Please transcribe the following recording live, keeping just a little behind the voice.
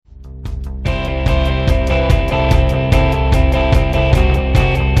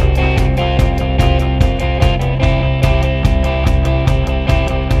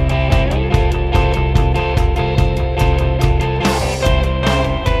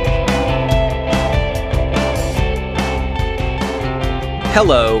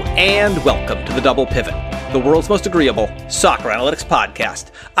Hello, and welcome to the Double Pivot, the world's most agreeable soccer analytics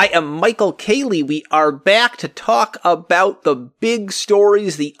podcast. I am Michael Cayley. We are back to talk about the big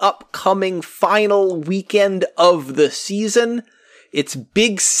stories, the upcoming final weekend of the season. It's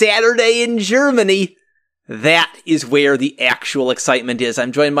Big Saturday in Germany. That is where the actual excitement is.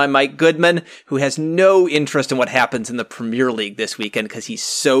 I'm joined by Mike Goodman, who has no interest in what happens in the Premier League this weekend because he's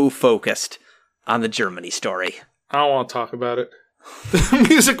so focused on the Germany story. I don't want to talk about it. The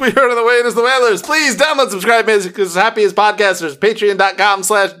music we heard on the way in is the Whalers. Please download, subscribe, music as happy as podcasters.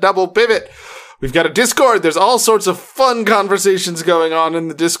 Patreon.com/doublepivot. We've got a Discord. There's all sorts of fun conversations going on in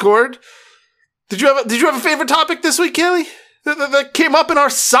the Discord. Did you have a favorite topic this week, Kelly? That came up in our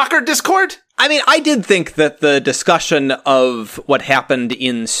soccer Discord? I mean, I did think that the discussion of what happened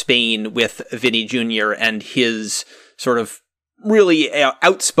in Spain with Vinny Jr. and his sort of really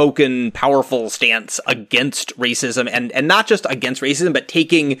outspoken, powerful stance against racism, and not just against racism, but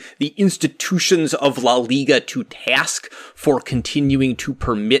taking the institutions of La Liga to task for continuing to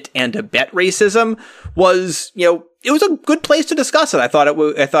permit and abet racism was, it was a good place to discuss it. I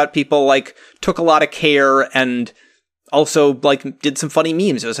thought people took a lot of care and also did some funny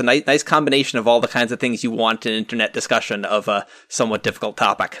memes. It was a nice combination of all the kinds of things you want in an internet discussion of a somewhat difficult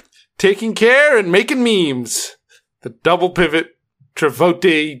topic. Taking care and making memes. The Double Pivot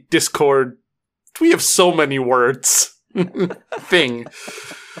Travote Discord. We have so many words. Thing.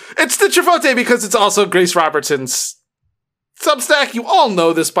 It's the Travote because it's also Grace Robertson's Substack. You all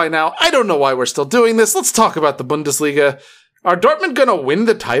know this by now. I don't know why we're still doing this. Let's talk about the Bundesliga. Are Dortmund gonna win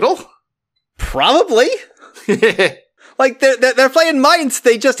the title? Probably. They're playing Mainz,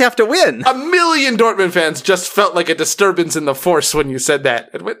 they just have to win. 1 million Dortmund fans just felt like a disturbance in the force when you said that.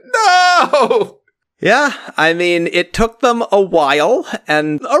 And went, no! Yeah, I mean, it took them a while,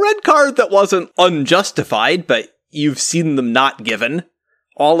 and a red card that wasn't unjustified, but you've seen them not given.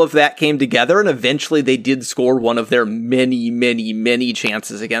 All of that came together, and eventually they did score one of their many, many, many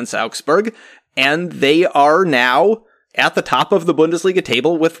chances against Augsburg, and they are now at the top of the Bundesliga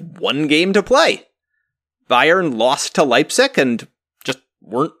table with one game to play. Bayern lost to Leipzig and just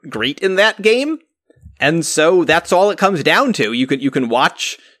weren't great in that game. And so that's all it comes down to. You can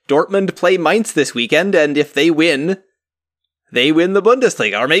watch Dortmund play Mainz this weekend, and if they win the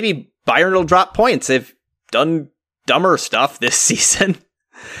Bundesliga. Or maybe Bayern will drop points. They've done dumber stuff this season.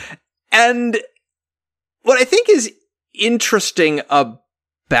 And what I think is interesting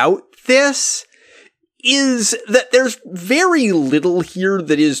about this is that there's very little here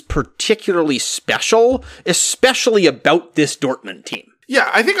that is particularly special, especially about this Dortmund team.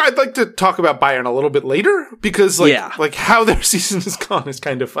 Yeah, I think I'd like to talk about Bayern a little bit later, because how their season has gone is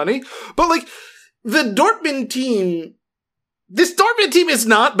kind of funny. But this Dortmund team is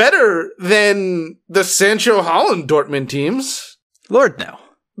not better than the Sancho Holland Dortmund teams. Lord, no.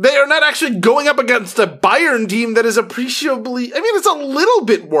 They are not actually going up against a Bayern team that is appreciably... I mean, it's a little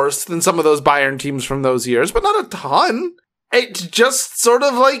bit worse than some of those Bayern teams from those years, but not a ton. It's just sort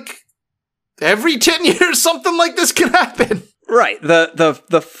of every 10 years something like this can happen. Right.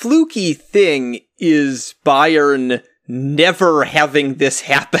 The fluky thing is Bayern never having this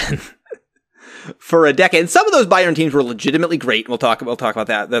happen for a decade. And some of those Bayern teams were legitimately great. We'll talk about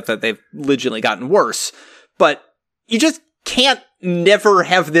that they've legitimately gotten worse. But you just can't never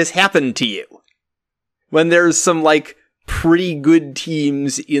have this happen to you when there's some pretty good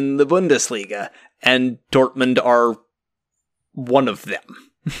teams in the Bundesliga, and Dortmund are one of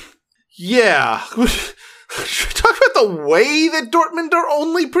them. Yeah. Should we talk about the way that Dortmund are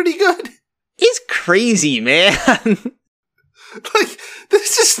only pretty good? It's crazy, man.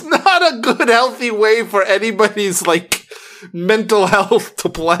 This is not a good, healthy way for anybody's mental health to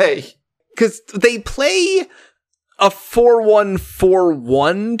play. Because they play a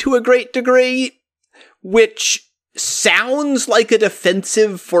 4-1-4-1 to a great degree, which sounds like a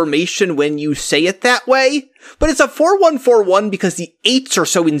defensive formation when you say it that way, but it's a 4-1-4-1 because the eights are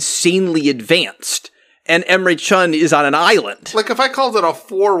so insanely advanced, and Emre Can is on an island. If I called it a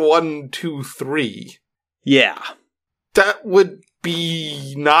 4-1-2-3. Yeah. That would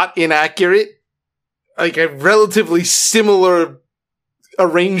be not inaccurate. A relatively similar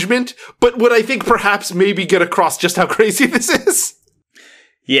arrangement, but would I think perhaps maybe get across just how crazy this is?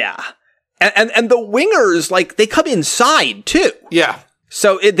 Yeah. And the wingers, they come inside too. Yeah.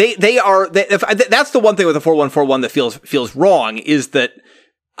 So that's the one thing with the 4-1-4-1 that feels wrong, is that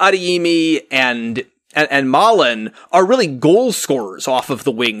Adeyemi and Malen are really goal scorers off of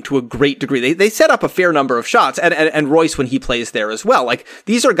the wing to a great degree. They set up a fair number of shots, and Royce when he plays there as well.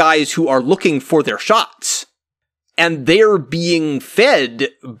 These are guys who are looking for their shots. and they're being fed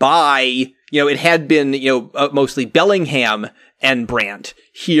by, it had been, mostly Bellingham and Brandt.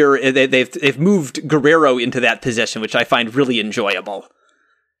 Here, they've moved Guerrero into that position, which I find really enjoyable.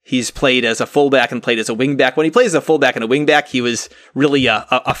 He's played as a fullback and played as a wingback. When he plays as a fullback and a wingback, he was really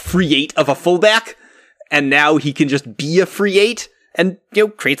a free eight of a fullback, and now he can just be a free eight and,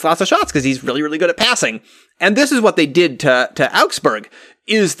 creates lots of shots because he's really, really good at passing. And this is what they did to Augsburg,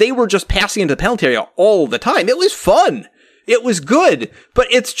 is they were just passing into the penalty area all the time. It was fun. It was good, but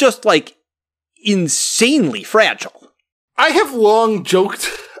it's just insanely fragile. I have long joked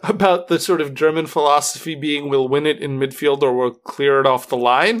about the sort of German philosophy being we'll win it in midfield or we'll clear it off the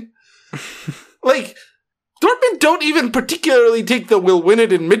line. Dortmund don't even particularly take the we'll win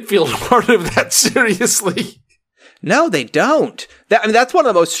it in midfield part of that seriously. No, they don't. That's one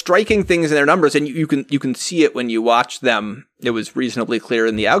of the most striking things in their numbers, and you can see it when you watch them. It was reasonably clear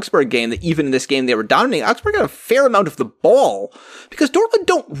in the Augsburg game that even in this game they were dominating. Augsburg got a fair amount of the ball because Dortmund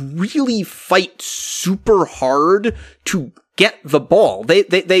don't really fight super hard to get the ball.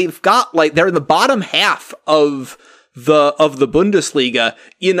 They've got they're in the bottom half of the Bundesliga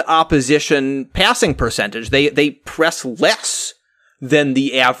in opposition passing percentage. They press less than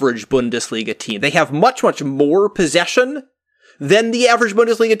the average Bundesliga team. They have much, much more possession than the average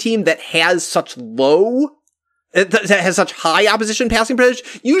Bundesliga team that has such high opposition passing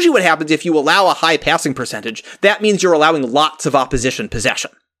percentage. Usually what happens if you allow a high passing percentage, that means you're allowing lots of opposition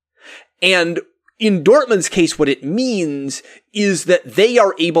possession. And in Dortmund's case, what it means is that they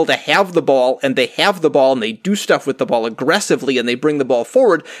are able to have the ball, and they do stuff with the ball aggressively, and they bring the ball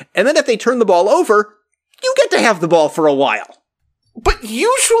forward. And then if they turn the ball over, you get to have the ball for a while. But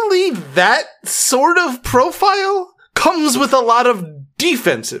usually that sort of profile comes with a lot of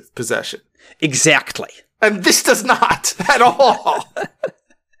defensive possession. Exactly. And this does not at all.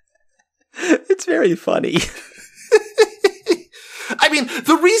 It's very funny. I mean,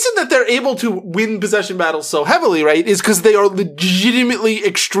 the reason that they're able to win possession battles so heavily, right, is because they are legitimately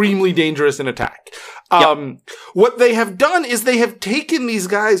extremely dangerous in attack. What they have done is they have taken these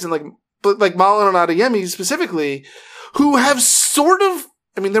guys and like Malen and Adeyemi specifically, who have sort of,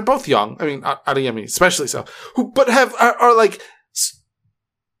 they're both young. Adeyemi especially so.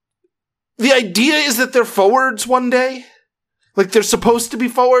 The idea is that they're forwards one day. They're supposed to be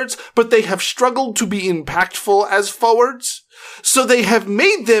forwards, but they have struggled to be impactful as forwards. So they have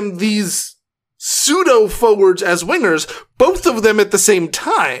made them these pseudo forwards as wingers, both of them at the same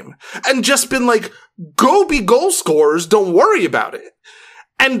time, and just been go be goal scorers, don't worry about it.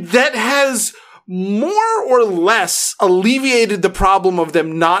 And that has more or less alleviated the problem of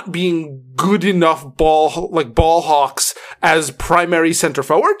them not being good enough ball hawks as primary center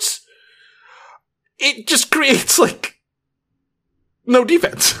forwards. It just creates no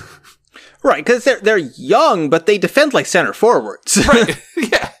defense. Right, because they're young, but they defend like center forwards. Right,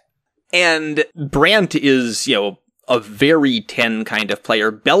 yeah. And Brandt is, a very 10 kind of player.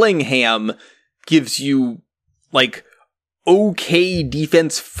 Bellingham gives you, okay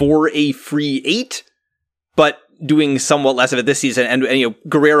defense for a free 8, but doing somewhat less of it this season. And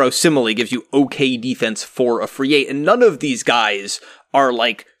Guerrero similarly gives you okay defense for a free 8. And none of these guys are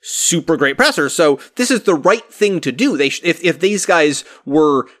super great pressers. So this is the right thing to do. If these guys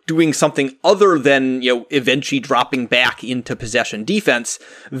were doing something other than, eventually dropping back into possession defense,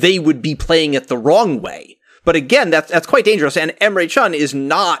 they would be playing it the wrong way. But again, that's quite dangerous. And Emre Can is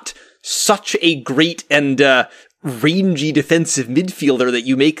not such a great and, rangy defensive midfielder that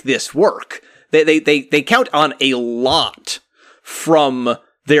you make this work. They count on a lot from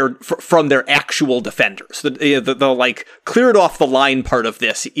their actual defenders. The clear it off the line part of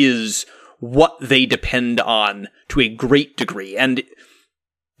this is what they depend on to a great degree. And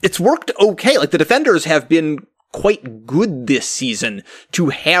it's worked okay. The defenders have been quite good this season to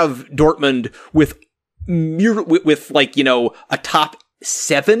have Dortmund with a top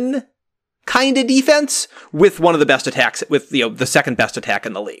 7 kind of defense with one of the best attacks, with the second best attack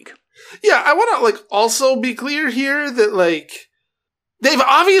in the league. Yeah, I want to also be clear here that they've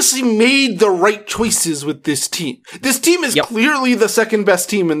obviously made the right choices with this team. This team is clearly the second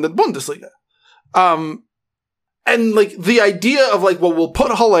best team in the Bundesliga. And the idea of we'll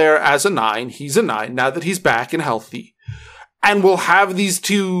put Haller as a 9. He's a 9 now that he's back and healthy. And we'll have these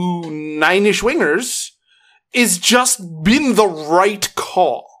 2 9-ish wingers is just been the right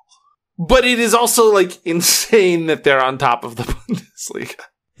call. But it is also insane that they're on top of the Bundesliga.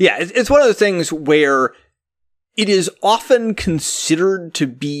 Yeah, it's one of those things where it is often considered to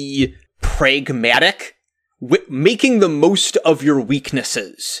be pragmatic, making the most of your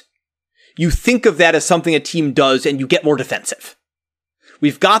weaknesses. You think of that as something a team does and you get more defensive.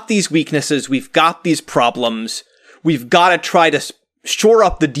 We've got these weaknesses, we've got these problems, we've got to try to shore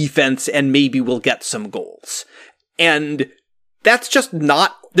up the defense and maybe we'll get some goals. And that's just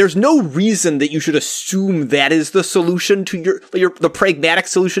not, there's no reason that you should assume that is the solution to the pragmatic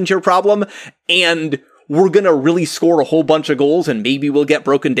solution to your problem. And we're going to really score a whole bunch of goals and maybe we'll get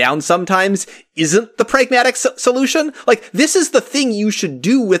broken down sometimes isn't the pragmatic solution. Like, this is the thing you should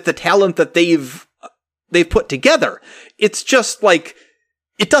do with the talent that they've put together. It's just like,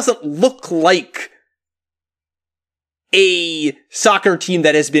 it doesn't look like a soccer team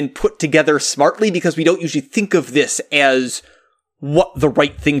that has been put together smartly, because we don't usually think of this as what the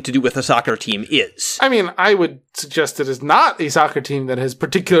right thing to do with a soccer team is. I mean, I would suggest it is not a soccer team that has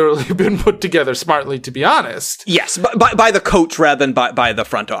particularly been put together smartly, to be honest. Yes, by the coach rather than by the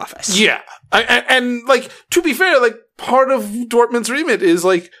front office. Yeah. And like, to be fair, like, part of Dortmund's remit is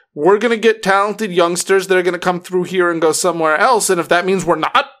like, we're going to get talented youngsters that are going to come through here and go somewhere else. And if that means we're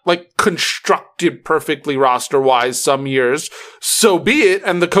not like constructed perfectly roster wise some years, so be it.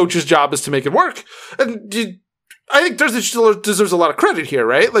 And the coach's job is to make it work. And I think Terzic deserves a lot of credit here,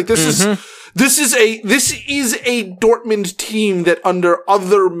 right? Like, this is a Dortmund team that under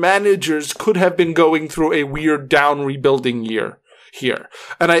other managers could have been going through a weird down rebuilding year here.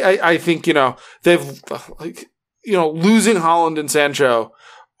 And I think, they've like, losing Haaland and Sancho,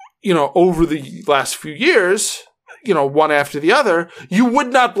 over the last few years, one after the other, you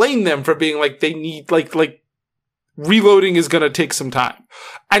would not blame them for being like, they need like reloading is going to take some time.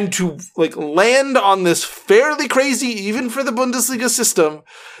 And to like land on this fairly crazy, even for the Bundesliga system,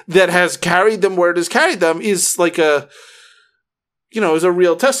 that has carried them where it has carried them is like is a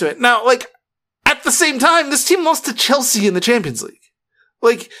real testament. Now, like, at the same time, this team lost to Chelsea in the Champions League.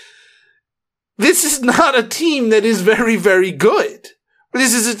 Like, this is not a team that is very, very good.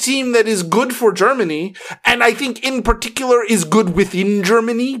 This is a team that is good for Germany, and I think in particular is good within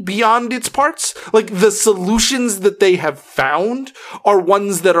Germany beyond its parts. Like, the solutions that they have found are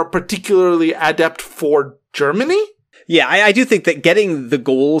ones that are particularly adept for Germany. Yeah, I do think that getting the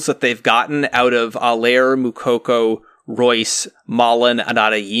goals that they've gotten out of Aller, Mukoko, Royce, Malen, and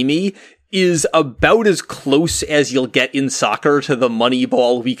Adeyemi is about as close as you'll get in soccer to the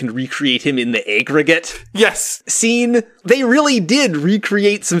Moneyball we can recreate him in the aggregate. Yes. Scene. They really did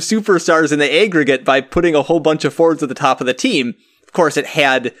recreate some superstars in the aggregate by putting a whole bunch of forwards at the top of the team. Of course, it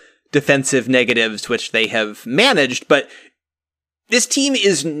had defensive negatives, which they have managed, but this team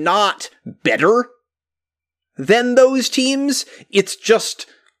is not better than those teams. It's just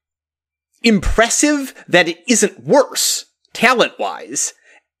impressive that it isn't worse, talent-wise.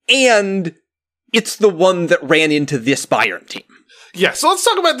 And it's the one that ran into this Bayern team. Yeah, so let's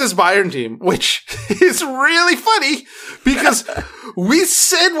talk about this Bayern team, which is really funny because we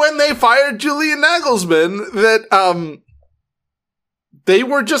said when they fired Julian Nagelsmann that they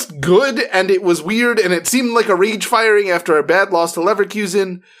were just good and it was weird and it seemed like a rage firing after a bad loss to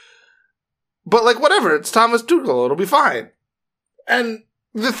Leverkusen. But like, whatever, it's Thomas Tuchel, it'll be fine. And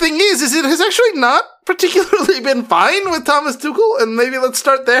the thing is it has actually not particularly been fine with Thomas Tuchel, and maybe let's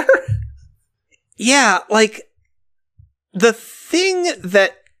start there. Yeah, like, the thing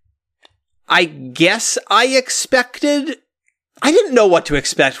that I guess I expected, I didn't know what to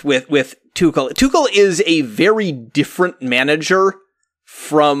expect with Tuchel. Tuchel is a very different manager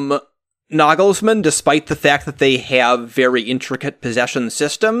from Nagelsmann, despite the fact that they have very intricate possession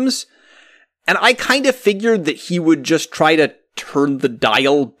systems. And I kind of figured that he would just try to turn the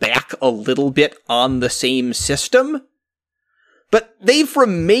dial back a little bit on the same system. But they've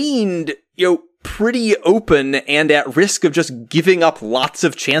remained, pretty open and at risk of just giving up lots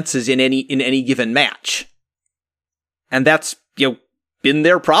of chances in any given match. And that's, been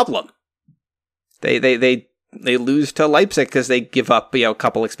their problem. They lose to Leipzig because they give up, a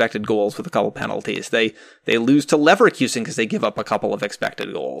couple expected goals with a couple penalties. They lose to Leverkusen because they give up a couple of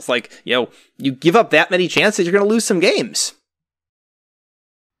expected goals. Like, you give up that many chances, you're going to lose some games.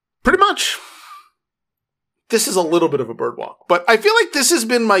 Pretty much. This is a little bit of a bird walk, but I feel like this has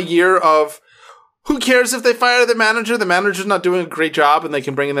been my year of who cares if they fire the manager? The manager's not doing a great job and they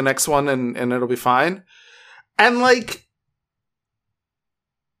can bring in the next one and it'll be fine. And like,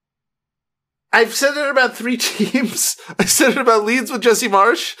 I've said it about 3 teams. I said it about Leeds with Jesse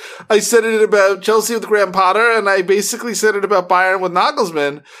Marsch. I said it about Chelsea with Graham Potter. And I basically said it about Bayern with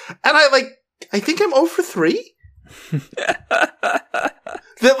Nagelsmann. And I think I'm 0 for 3.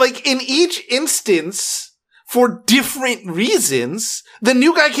 That like in each instance, for different reasons, the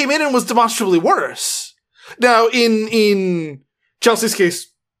new guy came in and was demonstrably worse. Now, in Chelsea's case,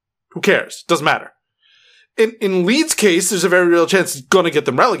 who cares? Doesn't matter. in Leeds' case, there's a very real chance it's going to get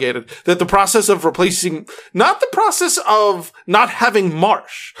them relegated. That the process of replacing, not the process of not having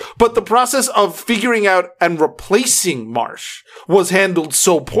Marsh, but the process of figuring out and replacing Marsh was handled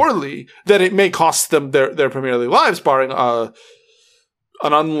so poorly that it may cost them their Premier League lives, barring an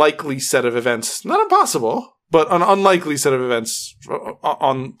unlikely set of events. Not impossible, but an unlikely set of events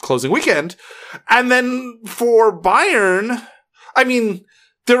on closing weekend. And then for Bayern, I mean,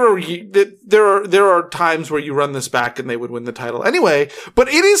 there are times where you run this back and they would win the title anyway, but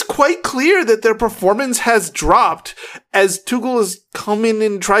it is quite clear that their performance has dropped as Tuchel has come in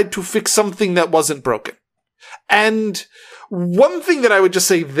and tried to fix something that wasn't broken. And one thing that I would just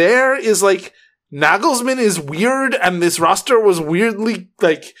say there is like, Nagelsmann is weird and this roster was weirdly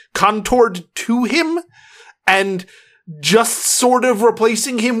like contoured to him, and just sort of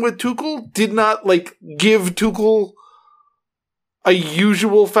replacing him with Tuchel did not like give Tuchel a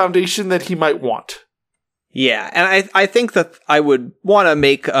usual foundation that he might want. Yeah, and I think that I would want to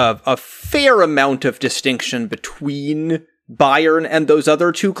make a fair amount of distinction between Bayern and those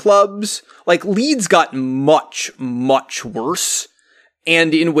other two clubs. Like, Leeds got much, much worse,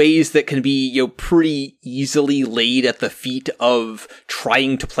 and in ways that can be, you know, pretty easily laid at the feet of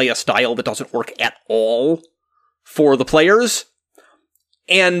trying to play a style that doesn't work at all for the players.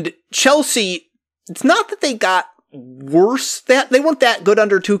 And Chelsea, it's not that they got worse, that they weren't that good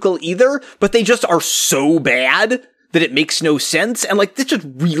under Tuchel either, but they just are so bad that it makes no sense, and like, it's just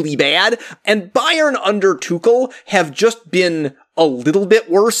really bad. And Bayern under Tuchel have just been a little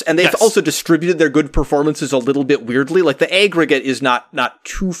bit worse, and they've also distributed their good performances a little bit weirdly. Like, the aggregate is not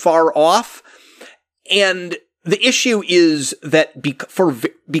too far off. And the issue is that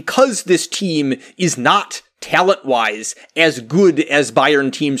because this team is not talent-wise as good as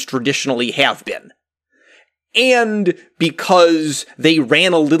Bayern teams traditionally have been, and because they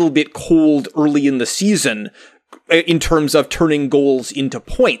ran a little bit cold early in the season in terms of turning goals into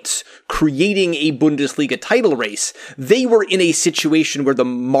points, creating a Bundesliga title race, they were in a situation where the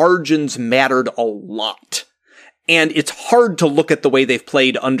margins mattered a lot. And it's hard to look at the way they've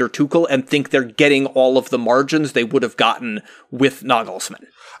played under Tuchel and think they're getting all of the margins they would have gotten with Nagelsmann.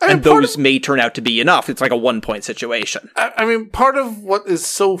 And those may turn out to be enough. It's like a 1-point situation. I mean, part of what is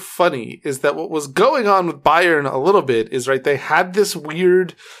so funny is that what was going on with Bayern a little bit is, right, they had this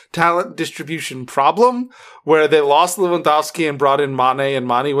weird talent distribution problem where they lost Lewandowski and brought in Mane, and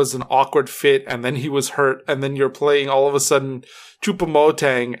Mane was an awkward fit, and then he was hurt, and then you're playing all of a sudden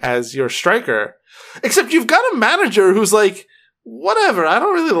Choupo-Moting as your striker. Except you've got a manager who's like, whatever, I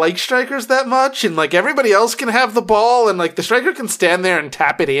don't really like strikers that much, and like, everybody else can have the ball, and like, the striker can stand there and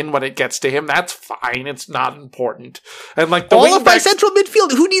tap it in when it gets to him. That's fine, it's not important. And like, all of my central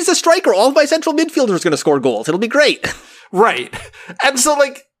midfield, who needs a striker? All of my central midfielders going to score goals. It'll be great. Right. And so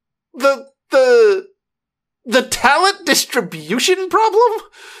like, the talent distribution problem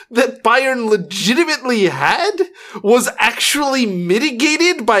that Bayern legitimately had was actually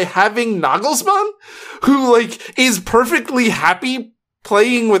mitigated by having Nagelsmann, who like is perfectly happy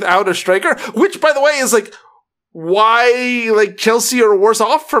playing without a striker, which by the way is like why like Chelsea are worse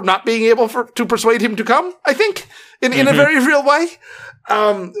off from not being able to persuade him to come, I think, in a very real way.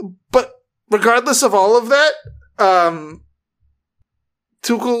 But regardless of all of that,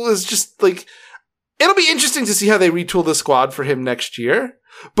 Tuchel is just like, it'll be interesting to see how they retool the squad for him next year.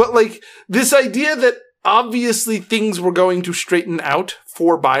 But like, this idea that obviously things were going to straighten out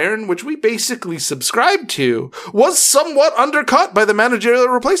for Bayern, which we basically subscribed to, was somewhat undercut by the managerial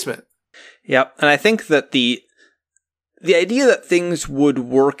replacement. Yep. And I think that the idea that things would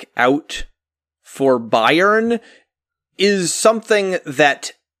work out for Bayern is something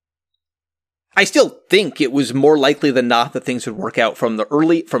that I still think it was more likely than not that things would work out from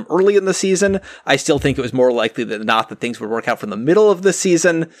early in the season. I still think it was more likely than not that things would work out from the middle of the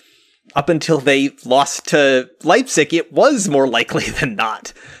season. Up until they lost to Leipzig, it was more likely than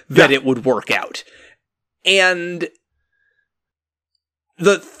not that it would work out. And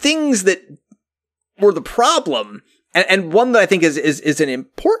the things that were the problem, and one that I think is an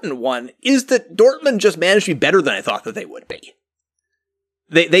important one, is that Dortmund just managed to be better than I thought that they would be.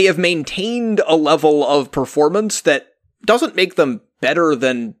 They have maintained a level of performance that doesn't make them better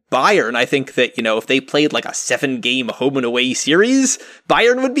than Bayern. I think that, you know, if they played like a 7-game home and away series,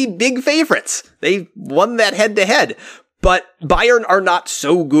 Bayern would be big favorites. They won that head-to-head. But Bayern are not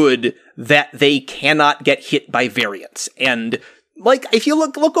so good that they cannot get hit by variance. And like, if you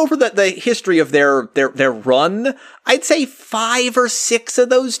look over the history of their run, I'd say 5 or 6 of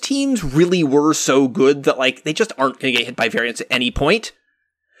those teams really were so good that like, they just aren't going to get hit by variance at any point.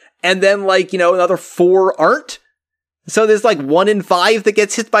 And then, like, you know, another 4 aren't. So there's like 1 in 5 that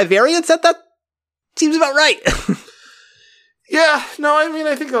gets hit by variance. seems about right. Yeah, no, I mean,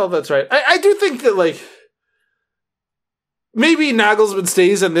 I think all that's right. I do think that, like, maybe Nagelsmann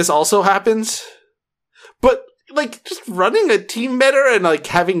stays and this also happens, but, like, just running a team better and, like,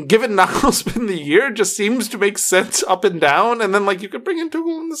 having given Nagelsmann the year just seems to make sense up and down, and then, like, you could bring in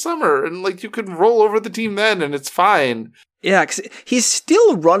Tuchel in the summer, and, like, you could roll over the team then, and it's fine. Yeah, because he's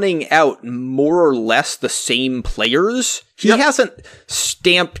still running out more or less the same players. He hasn't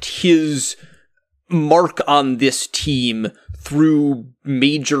stamped his mark on this team through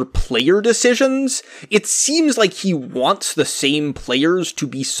major player decisions. It seems like he wants the same players to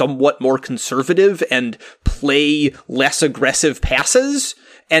be somewhat more conservative and play less aggressive passes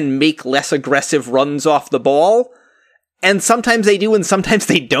and make less aggressive runs off the ball. And sometimes they do and sometimes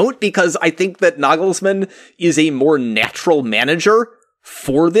they don't, because I think that Nagelsmann is a more natural manager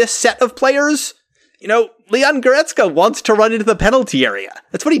for this set of players. You know, Leon Goretzka wants to run into the penalty area.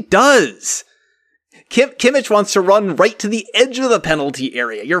 That's what he does. Kimmich wants to run right to the edge of the penalty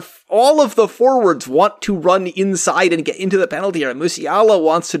area. All of the forwards want to run inside and get into the penalty area. Musiala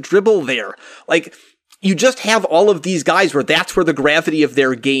wants to dribble there. Like, you just have all of these guys where that's where the gravity of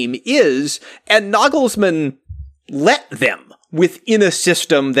their game is, and Nagelsmann let them within a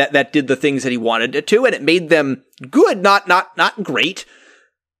system that did the things that he wanted it to, and it made them good, not great.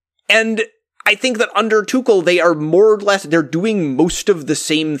 And I think that under Tuchel, they are more or less, they're doing most of the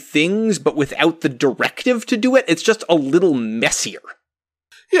same things, but without the directive to do it. It's just a little messier.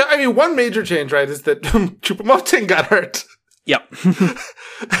 Yeah, I mean, one major change, right, is that Choupo-Moting got hurt. Yep.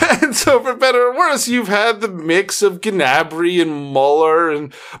 And so, for better or worse, you've had the mix of Gnabry and Muller,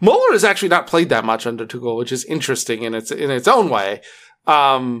 and Muller has actually not played that much under Tuchel, which is interesting in its own way.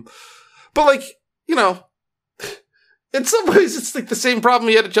 But, like, you know, in some ways, it's like the same problem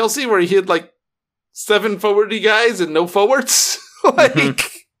he had at Chelsea, where he had like 7 forwardy guys and no forwards.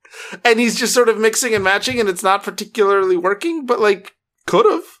 And he's just sort of mixing and matching, and it's not particularly working, but like, could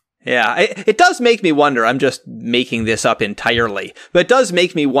have. Yeah, it does make me wonder. I'm just making this up entirely, but it does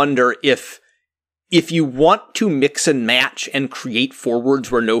make me wonder if you want to mix and match and create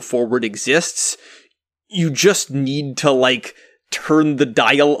forwards where no forward exists, you just need to like turn the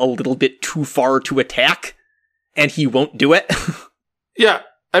dial a little bit too far to attack. And he won't do it. Yeah.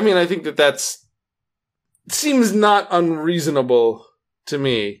 I mean, I think that's seems not unreasonable to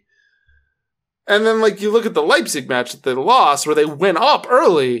me. And then, like, you look at the Leipzig match that they lost, where they went up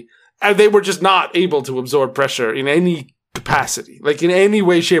early, and they were just not able to absorb pressure in any capacity, like, in any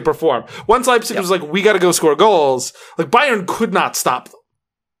way, shape, or form. Once Leipzig was like, we gotta go score goals, like, Bayern could not stop them.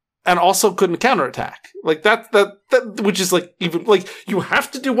 And also couldn't counterattack. Like, that, which is, like, even, like, you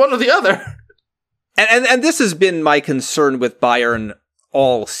have to do one or the other. And this has been my concern with Bayern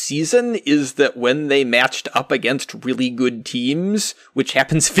all season, is that when they matched up against really good teams, which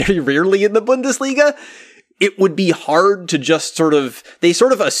happens very rarely in the Bundesliga, it would be hard to just they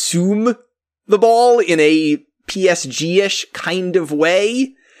sort of assume the ball in a PSG-ish kind of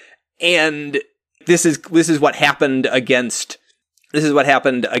way. And this is what happened against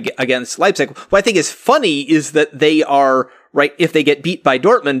Leipzig. What I think is funny is that they are, right, if they get beat by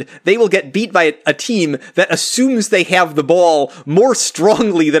Dortmund, they will get beat by a team that assumes they have the ball more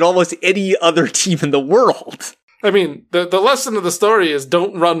strongly than almost any other team in the world. I mean, the lesson of the story is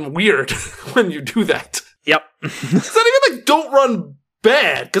don't run weird when you do that. Yep. It's not even like don't run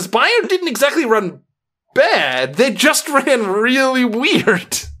bad, because Bayern didn't exactly run bad. They just ran really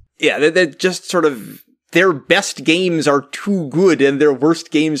weird. Yeah, they're just sort of, their best games are too good and their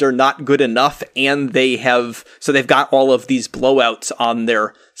worst games are not good enough, and they've got all of these blowouts on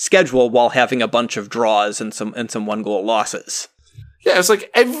their schedule while having a bunch of draws and some 1-goal losses. Yeah, it's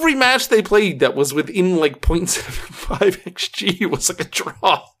like every match they played that was within like 0.75 XG was like a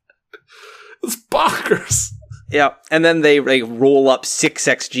draw. It's bonkers. Yeah, and then they roll up 6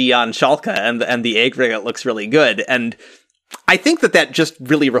 XG on Schalke, and the aggregate looks really good. And I think that just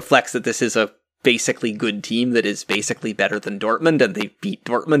really reflects that this is a basically good team that is basically better than Dortmund, and they beat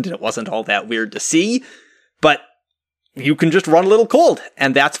Dortmund, and it wasn't all that weird to see. But you can just run a little cold,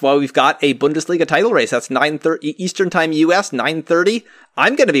 and that's why we've got a Bundesliga title race. That's 9:30 Eastern Time US, 9:30.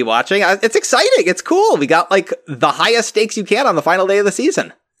 I'm going to be watching. It's exciting. It's cool. We got like the highest stakes you can on the final day of the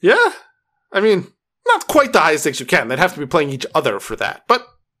season. Yeah. I mean, not quite the highest stakes you can. They'd have to be playing each other for that, but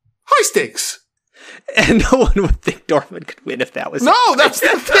high stakes. And no one would think Dortmund could win if that was... No, that's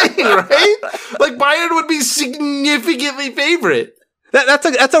the thing, right? Like, Bayern would be significantly favorite.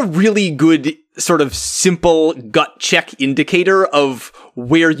 That's a really good sort of simple gut check indicator of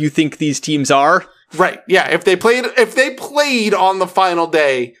where you think these teams are. Right, yeah. If they played on the final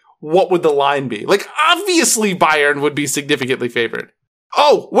day, what would the line be? Like, obviously Bayern would be significantly favored.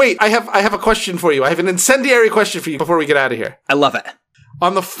 Oh, wait, I have a question for you. I have an incendiary question for you before we get out of here. I love it.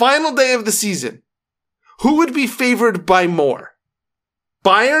 On the final day of the season, who would be favored by more?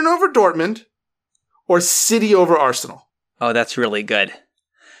 Bayern over Dortmund or City over Arsenal? Oh, that's really good.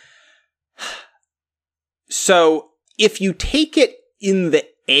 So, if you take it in the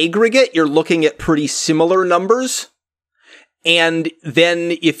aggregate, you're looking at pretty similar numbers. And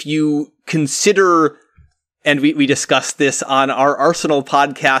then if you consider, and we discussed this on our Arsenal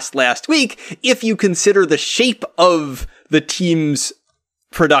podcast last week, if you consider the shape of the team's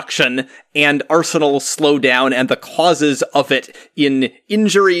production and Arsenal's slowdown and the causes of it in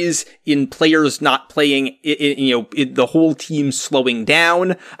injuries, in players not playing, in the whole team slowing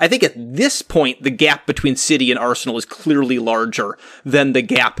down, I think at this point, the gap between City and Arsenal is clearly larger than the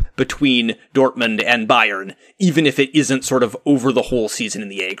gap between Dortmund and Bayern, even if it isn't sort of over the whole season in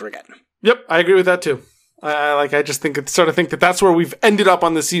the aggregate. Yep, I agree with that too. I just think that that's where we've ended up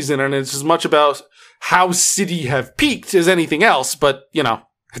on the season, and it's as much about how City have peaked as anything else, but,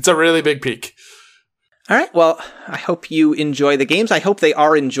 it's a really big peak. All right, well, I hope you enjoy the games. I hope they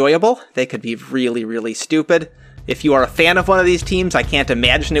are enjoyable. They could be really, really stupid. If you are a fan of one of these teams, I can't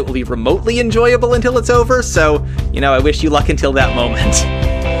imagine it will be remotely enjoyable until it's over, so, I wish you luck until that moment.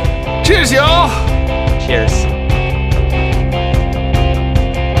 Cheers, y'all! Cheers.